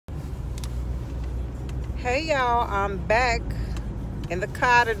Hey y'all, I'm back in the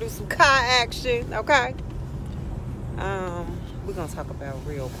car to do some car action, okay? We're gonna talk about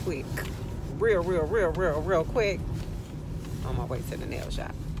real quick. Real quick. On my way to the nail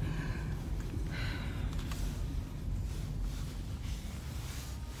shop.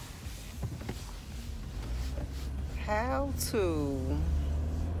 How to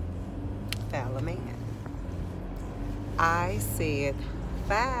foul a man. I said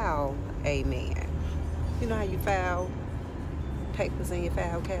foul a man. You know how you file papers in your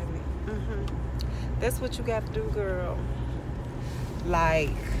file cabinet? That's what you got to do, girl. Like,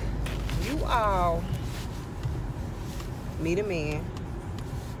 you all meet a man,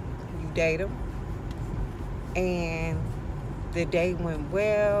 you date him, and the date went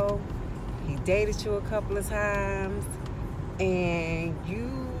well, he dated you a couple of times, and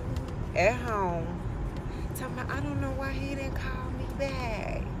you at home talking about, I don't know why he didn't call me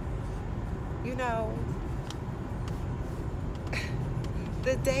back. You know,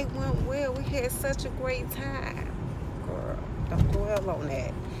 the date went well. We had such a great time. Girl, don't dwell on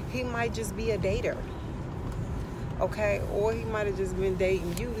that. He might just be a dater. Okay? Or he might have just been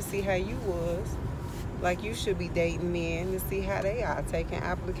dating you to see how you was. Like you should be dating men to see how they are taking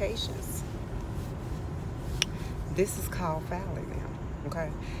applications. This is called fouling them. Okay?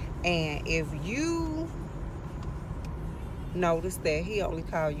 And if you notice that he only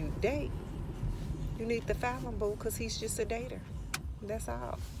called you to date, you need to foul him, boo, because he's just a dater. That's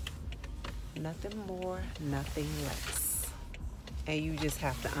all. Nothing more, nothing less. And you just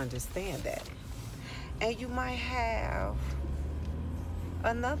have to understand that. And you might have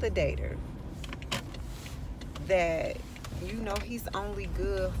another dater that you know he's only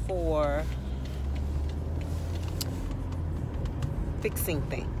good for fixing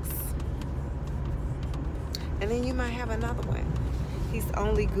things. And then you might have another one. He's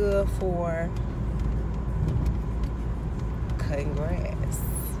only good for cutting grass.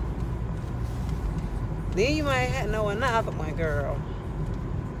 Then you might know another one, girl.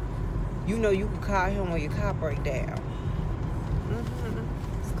 You know you can call him when your car break down.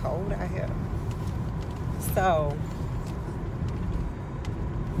 It's cold out here. So,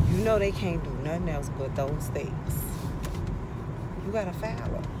 you know they can't do nothing else but those things. You gotta foul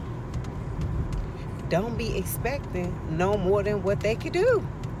them. Don't be expecting no more than what they could do.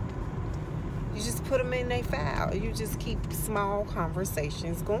 You just put them in their file. You just keep small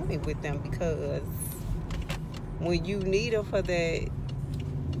conversations going with them, because when you need them for that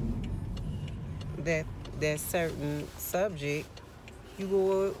certain subject, you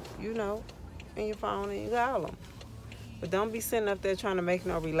go, you know, in your phone and you call them. But don't be sitting up there trying to make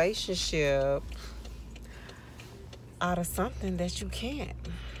no relationship out of something that you can't.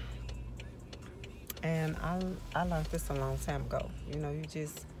 And I learned this a long time ago. You know, you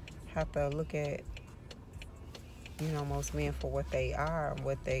just have to look at, you know, most men for what they are and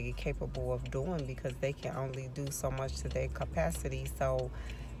what they're capable of doing, because they can only do so much to their capacity. So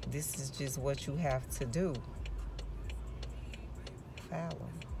this is just what you have to do. Foul them.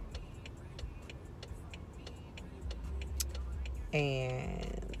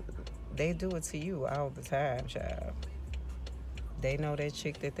 And they do it to you all the time, child. They know that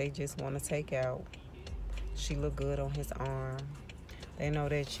chick that they just want to take out. She look good on his arm. They know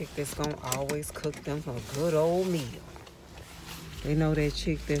that chick that's gonna always cook them a good old meal. They know that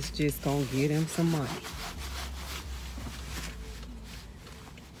chick that's just gonna get him some money.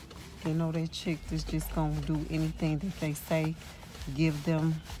 They know that chick that's just gonna do anything that they say. Give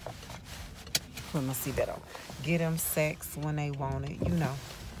them, put my seatbelt on. Get them sex when they want it, you know.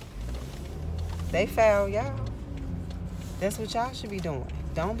 They foul y'all. That's what y'all should be doing.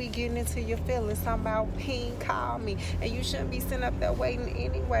 Don't be getting into your feelings talking about he ain't called me. And you shouldn't be sitting up there waiting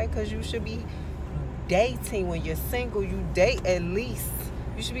anyway, because you should be dating. When you're single, you date at least.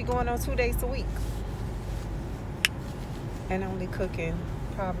 You should be going on 2 dates a week. And only cooking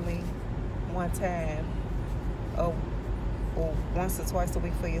probably one time or once or twice a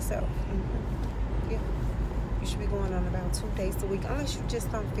week for yourself. Yeah. You should be going on about 2 days a week, unless you just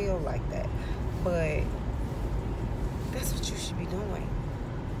don't feel like that. But that's what you should be doing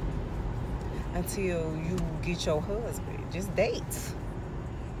until you get your husband. Just date.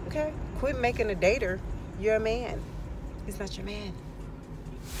 Okay? Quit making a dater your man. He's not your man.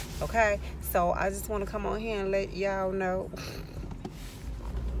 Okay? So I just want to come on here and let y'all know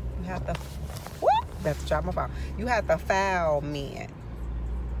you have to, that's to drop my phone. You have to foul men.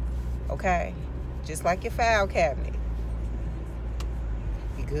 Okay? Just like your file cabinet.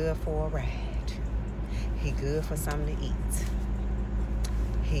 He good for a ride. He good for something to eat.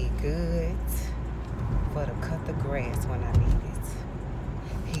 He good for to cut the grass when I need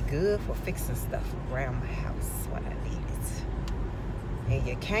it. He good for fixing stuff around my house when I need it. And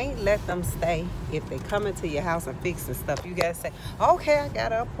you can't let them stay. If they come into your house and fixing stuff, you gotta say, okay, I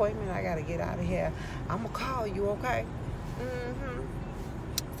got an appointment, I gotta get out of here. I'm gonna call you, okay?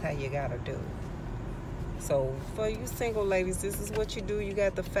 That's how you gotta do. So for you single ladies, this is what you do. You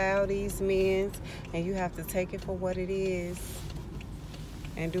got to file these men, and you have to take it for what it is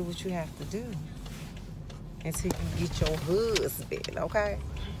and do what you have to do until you get your husband, okay?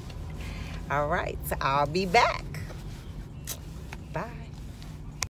 All right, so I'll be back. Bye.